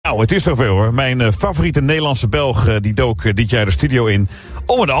Nou, het is zoveel hoor. Mijn favoriete Nederlandse Belg die dook dit jaar de studio in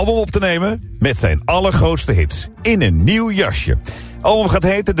om een album op te nemen met zijn allergrootste hits. In een nieuw jasje. Het album gaat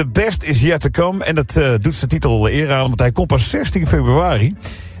heten The Best Is Yet To Come. En dat doet zijn titel eer aan, want hij komt pas 16 februari.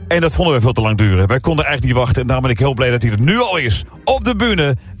 En dat vonden we veel te lang duren. Wij konden eigenlijk niet wachten. En daarom ben ik heel blij dat hij er nu al is. Op de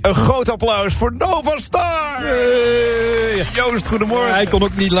bühne. Een groot applaus voor Novastar. Joost, goedemorgen. Ja, hij kon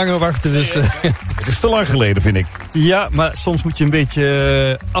ook niet langer wachten. Dus, Het is te lang geleden, vind ik. Ja, maar soms moet je een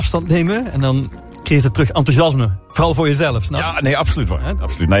beetje afstand nemen. En dan creëert het terug enthousiasme. Vooral voor jezelf, snap je? Ja, nee, absoluut waar.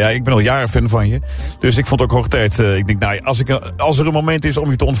 Absoluut. Nou ja, ik ben al jaren fan van je. Dus ik vond het ook hoog tijd. Ik denk, nou, als er een moment is om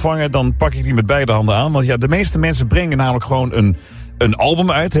je te ontvangen, dan pak ik die met beide handen aan. Want ja, de meeste mensen brengen namelijk gewoon een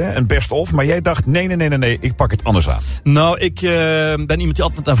album uit, hè, een best-of. Maar jij dacht, nee, ik pak het anders aan. Nou, ik ben iemand die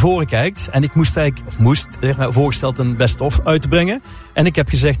altijd naar voren kijkt. En ik moest voorgesteld een best-of uit te brengen. En ik heb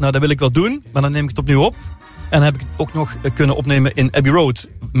gezegd, nou, dat wil ik wel doen. Maar dan neem ik het opnieuw op. En dan heb ik het ook nog kunnen opnemen in Abbey Road.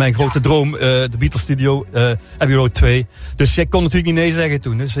 Mijn grote droom, de Beatles studio, Abbey Road 2. Dus ik kon natuurlijk niet nee zeggen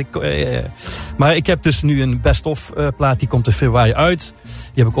toen. Dus maar ik heb dus nu een best-of plaat, die komt in februari uit.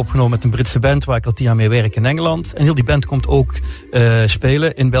 Die heb ik opgenomen met een Britse band waar ik al 10 jaar mee werk in Engeland. En heel die band komt ook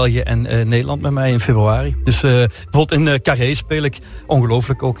spelen in België en Nederland met mij in februari. Dus bijvoorbeeld in Carré speel ik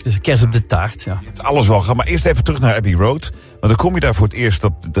ongelooflijk ook. Dus kerst op de taart. Ja. Je hebt alles wel gehad, maar eerst even terug naar Abbey Road. Want dan kom je daar voor het eerst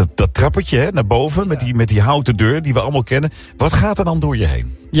dat trappetje, hè, naar boven, met die houten deur die we allemaal kennen. Wat gaat er dan door je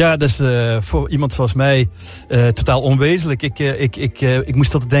heen? Ja, dat is voor iemand zoals mij totaal onwezenlijk. Ik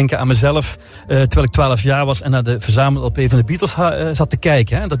moest altijd denken aan mezelf terwijl ik 12 jaar was en naar de verzamel-LP van de Beatles zat te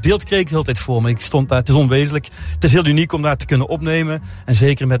kijken. Hè. Dat beeld kreeg ik de hele tijd voor me. Ik stond daar, het is onwezenlijk. Het is heel uniek om daar te kunnen opnemen. En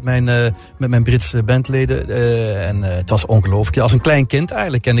zeker met mijn Britse bandleden. En het was ongelooflijk. Als een klein kind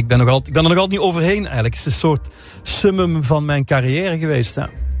eigenlijk. En ik ben er nog altijd niet overheen eigenlijk. Het is een soort summum van mijn carrière geweest. Ja.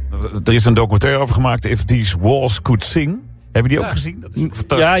 Er is een documentaire over gemaakt, If These Walls Could Sing. Hebben die ook gezien? Dat is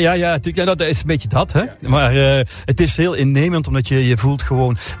fantastisch. Ja, natuurlijk. Ja, dat is een beetje dat, hè. Ja. Maar het is heel innemend, omdat je voelt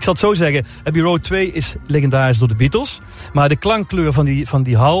gewoon. Ik zal het zo zeggen, Abbey Road 2 is legendarisch door de Beatles. Maar de klankkleur van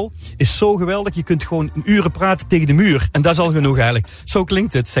die hal is zo geweldig. Je kunt gewoon uren praten tegen de muur. En dat is al genoeg eigenlijk. Zo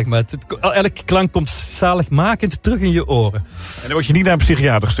klinkt het, zeg maar. Elke klank komt zaligmakend terug in je oren. En dan word je niet naar een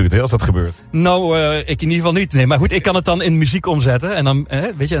psychiater gestuurd, hè, als dat gebeurt? Nou, ik in ieder geval niet. Nee, maar goed, ik kan het dan in muziek omzetten. En dan,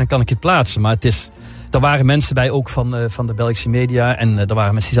 dan kan ik het plaatsen. Maar het is. Er waren mensen bij ook van de Belgische media. En er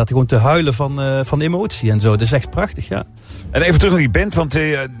waren mensen die zaten gewoon te huilen van emotie en zo. Dat is echt prachtig, ja. En even terug naar die band. Want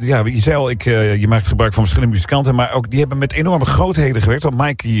je zei al, je maakt gebruik van verschillende muzikanten. Maar ook die hebben met enorme grootheden gewerkt. Zoals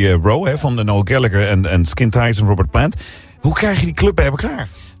Mikey Rowe van Noel Gallagher en Skin Tight en Robert Plant. Hoe krijg je die club bij elkaar?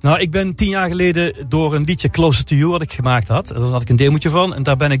 Nou, ik ben 10 jaar geleden door een liedje Closer to You wat ik gemaakt had. Daar had ik een demootje van. En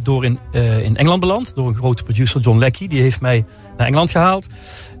daar ben ik door in Engeland beland. Door een grote producer, John Leckie. Die heeft mij naar Engeland gehaald.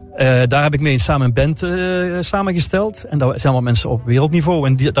 Daar heb ik mee samen een band samengesteld. En daar zijn allemaal mensen op wereldniveau.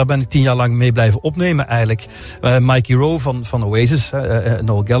 En daar ben ik 10 jaar lang mee blijven opnemen eigenlijk. Mikey Rowe van Oasis,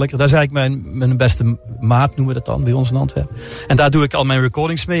 Noel Gallagher. Daar is eigenlijk mijn beste maat, noemen we dat dan, bij ons in Antwerpen. En daar doe ik al mijn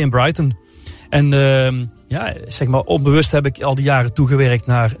recordings mee in Brighton. En zeg maar onbewust heb ik al die jaren toegewerkt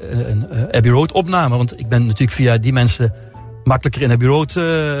naar een Abbey Road opname. Want ik ben natuurlijk via die mensen makkelijker in Abbey Road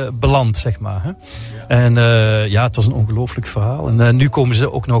beland, zeg maar. Hè? En het was een ongelooflijk verhaal. En nu komen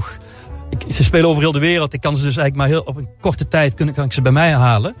ze ook nog. Ze spelen over heel de wereld. Ik kan ze dus eigenlijk maar op een korte tijd kan ik ze bij mij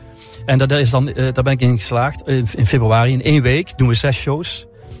halen. En daar ben ik in geslaagd. In februari, in 1 week, doen we 6 shows.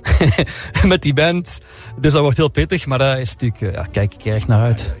 Met die band. Dus dat wordt heel pittig. Maar daar is natuurlijk, kijk ik erg naar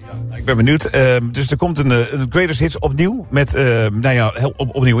uit. Ja, ik ben benieuwd. Dus er komt een Greatest Hits opnieuw. Met,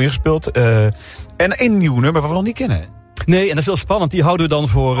 opnieuw ingespeeld. En een nieuw nummer wat we nog niet kennen. Nee, en dat is heel spannend. Die houden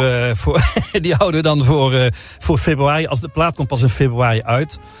we dan voor februari. Als de plaat komt pas in februari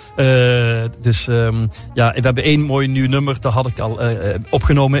uit. We hebben 1 mooi nieuw nummer. Dat had ik al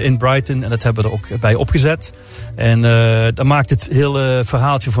opgenomen in Brighton. En dat hebben we er ook bij opgezet. En dat maakt het hele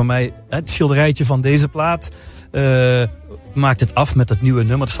verhaaltje voor mij. Het schilderijtje van deze plaat. Maakt het af met het nieuwe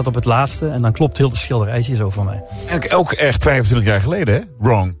nummer. Dat staat op het laatste. En dan klopt heel het schilderijtje zo voor mij. En ook echt 25 jaar geleden, hè?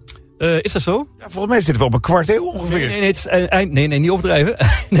 Wrong. Is dat zo? Ja, volgens mij zit het wel op een kwart eeuw ongeveer. Nee, het is nee, niet overdrijven.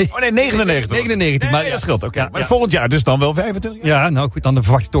 Nee. Oh nee, 99. 99, maar dat scheelt, oké. Maar volgend jaar dus dan wel 25 jaar? Ja, nou goed, dan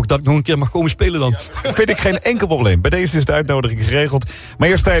verwacht ik toch dat ik nog een keer mag komen spelen dan. Ja, vind ik geen enkel probleem. Bij deze is de uitnodiging geregeld. Maar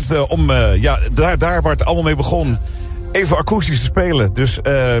eerst tijd om, daar waar het allemaal mee begon, even akoestisch te spelen. Dus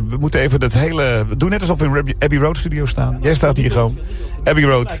we moeten even het hele. Doe net alsof we in Abbey Road studio staan. Jij staat hier gewoon. Abbey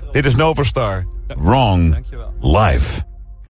Road, dit is Novastar. Wrong. Live.